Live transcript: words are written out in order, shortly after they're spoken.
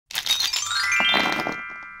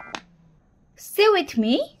with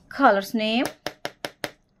me. Colors name.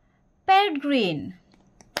 Parrot green,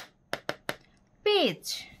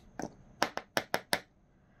 peach,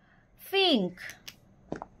 pink,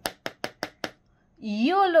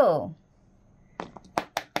 yellow,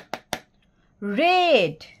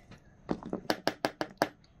 red,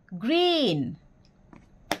 green,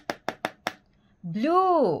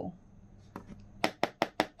 blue,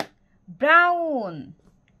 brown,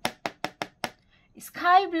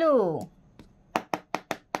 sky blue,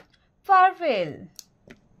 purple,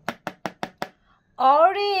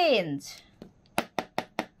 orange,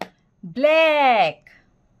 black.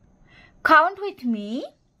 Count with me.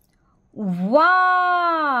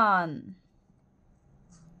 1.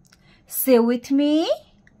 Say with me.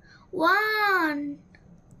 1.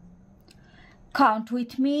 Count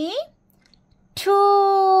with me.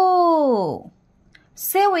 2.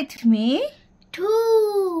 Say with me.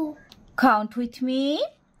 2. Count with me.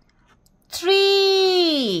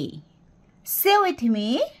 3. Say with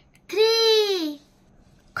me. 3.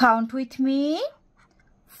 Count with me.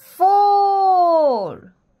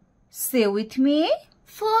 4. Say with me.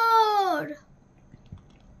 4.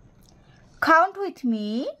 Count with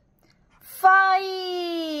me.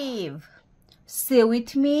 5. Say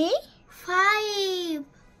with me. 5.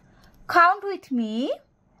 Count with me.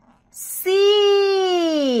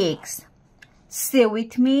 6. Say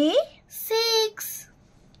with me. 6.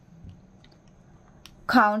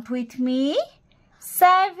 Count with me.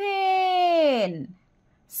 7.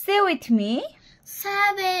 Say with me.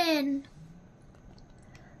 7.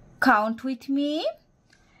 Count with me.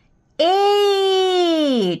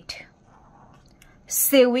 8.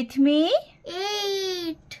 Say with me.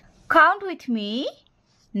 8. Count with me.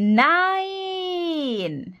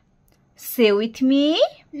 9. Say with me.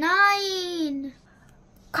 9.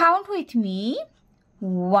 Count with me.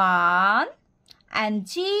 1 and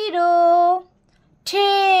 0.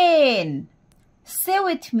 10. Say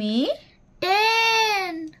with me.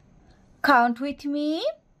 10. Count with me.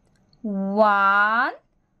 1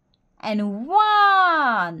 and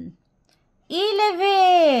 1.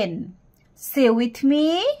 11. Say with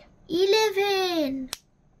me. 11.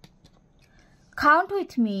 Count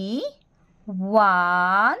with me.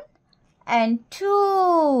 1 and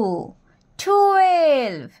 2.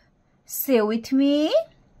 12. Say with me.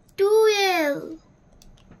 12.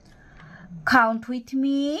 Count with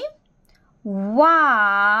me.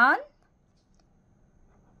 1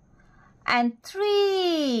 and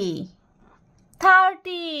 3.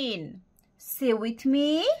 13. Say with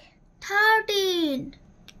me. 13.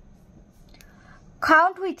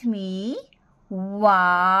 Count with me.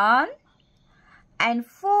 1 and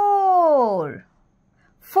 4.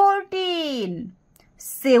 14.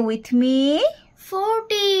 Say with me.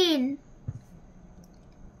 14.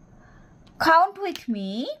 Count with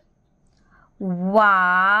me.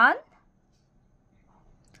 1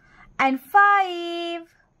 and 5.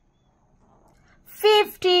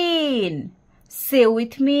 15. Say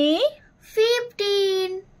with me.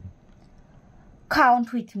 15.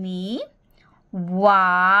 Count with me.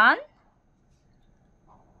 1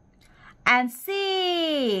 and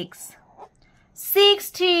 6.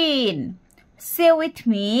 16. Say with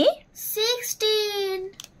me.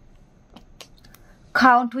 16.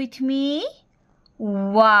 Count with me.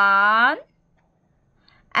 1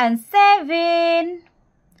 and 7.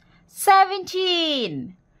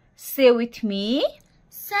 17. Say with me.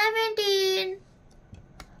 17.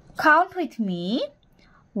 Count with me.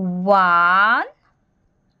 1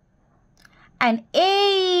 and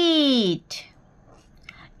 8.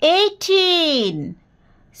 18.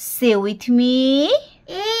 Say with me.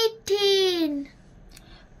 18.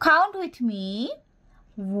 Count with me.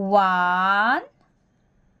 1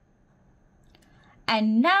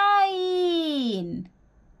 and 9.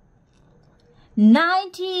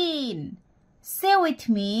 19. Say with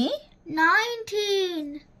me.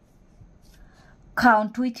 19.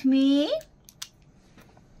 Count with me.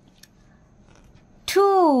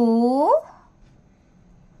 2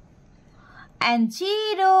 and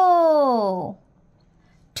 0.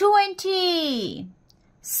 20.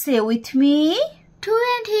 Say with me.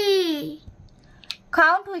 20.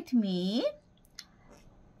 Count with me.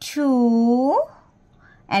 2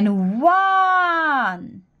 and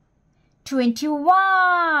 1.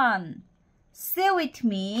 21. Say with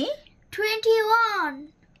me.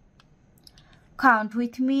 21. Count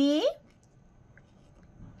with me.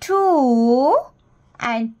 2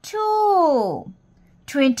 and 2.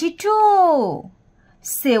 22.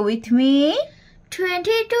 Say with me.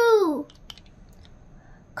 22.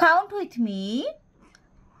 Count with me.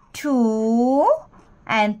 2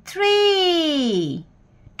 and 3.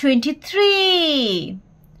 23.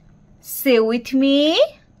 Say with me.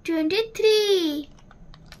 23.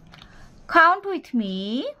 Count with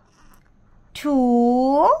me.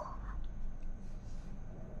 2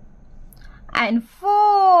 and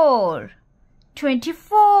 4.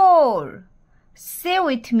 24. Say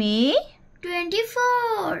with me.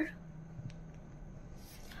 24.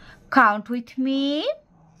 Count with me.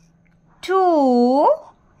 2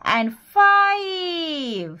 and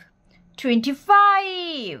 5.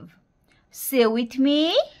 25. Say with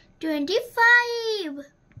me. 25.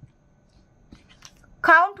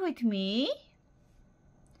 Count with me.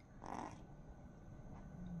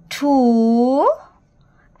 2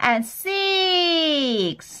 and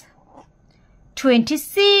 6.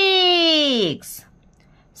 26.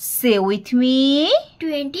 Say with me.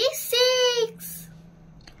 26.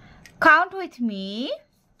 Count with me.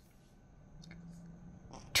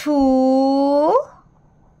 2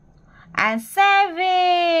 and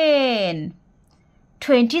 7.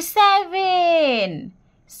 27.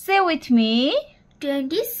 Say with me.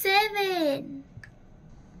 27.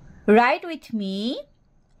 Write with me.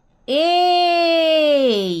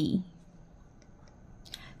 A.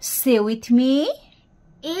 Say with me.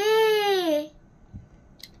 A.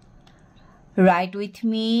 Write with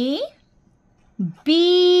me.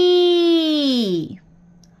 B.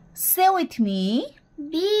 Say with me.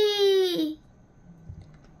 B.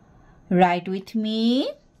 Write with me.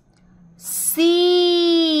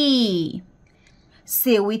 C.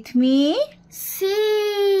 Say with me.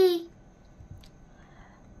 C.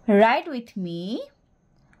 Write with me.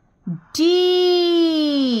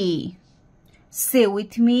 D. Say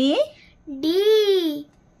with me. D.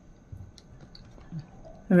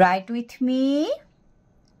 Write with me.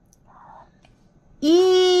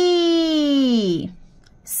 E.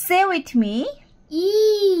 Say with me.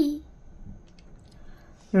 E.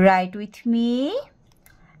 Write with me.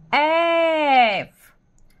 F.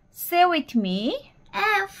 Say with me.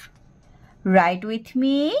 F. Write with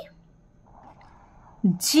me.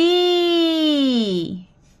 G.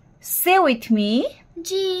 Say with me.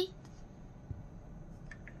 G.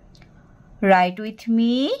 Write with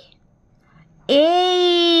me.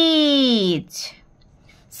 H.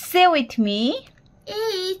 Say with me.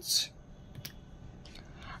 H.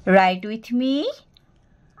 Write with me.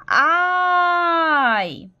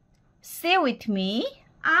 I. Say with me.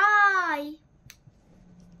 I.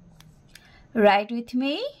 Write with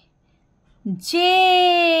me.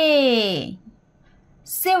 J.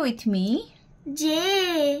 Say with me.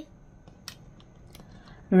 J.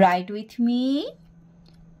 Write with me.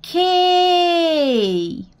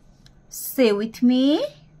 K. Say with me.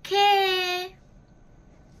 K.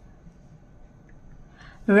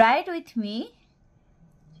 Write with me.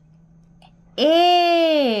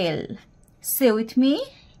 L. Say with me.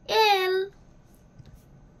 L.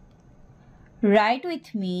 Write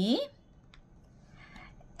with me.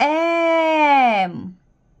 M.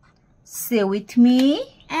 Say with me.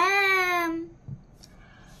 M.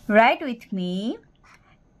 Write with me.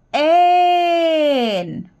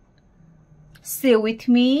 N. Say with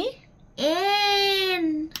me.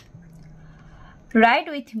 N. Write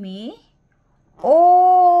with me.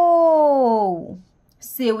 O.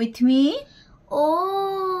 Say with me.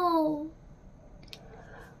 O.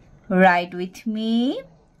 Write with me.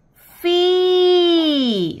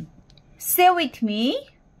 P. Say with me.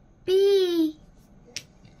 P.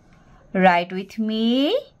 Write with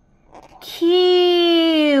me.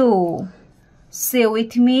 Q. Say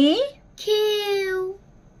with me. Q.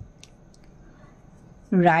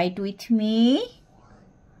 Write with me.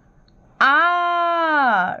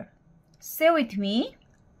 R. Say with me.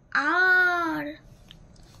 R.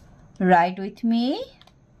 Write with me.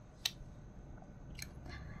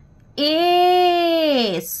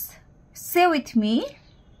 S. Say with me.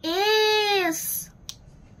 S.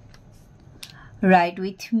 Write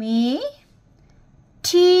with me.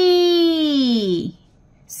 T.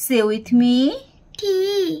 Say with me.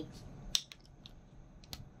 T.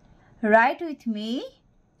 Write with me.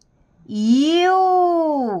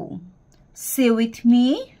 U. Say with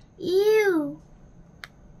me. U.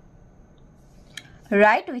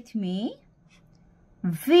 Write with me.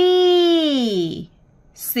 V.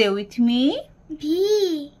 Say with me.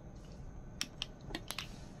 V.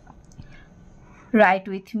 Write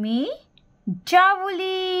with me.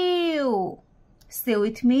 W. Say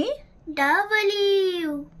with me.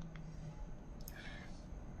 W.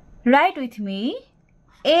 Write with me.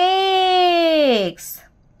 X.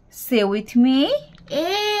 Say with me.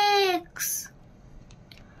 X.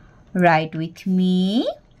 Write with me.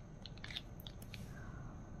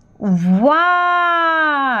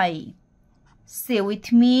 Y. Say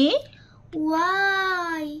with me.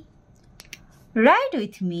 Y. Write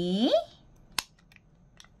with me.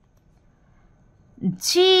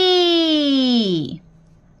 G.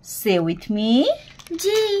 Say with me.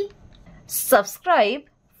 G. Subscribe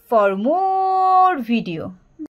for more video.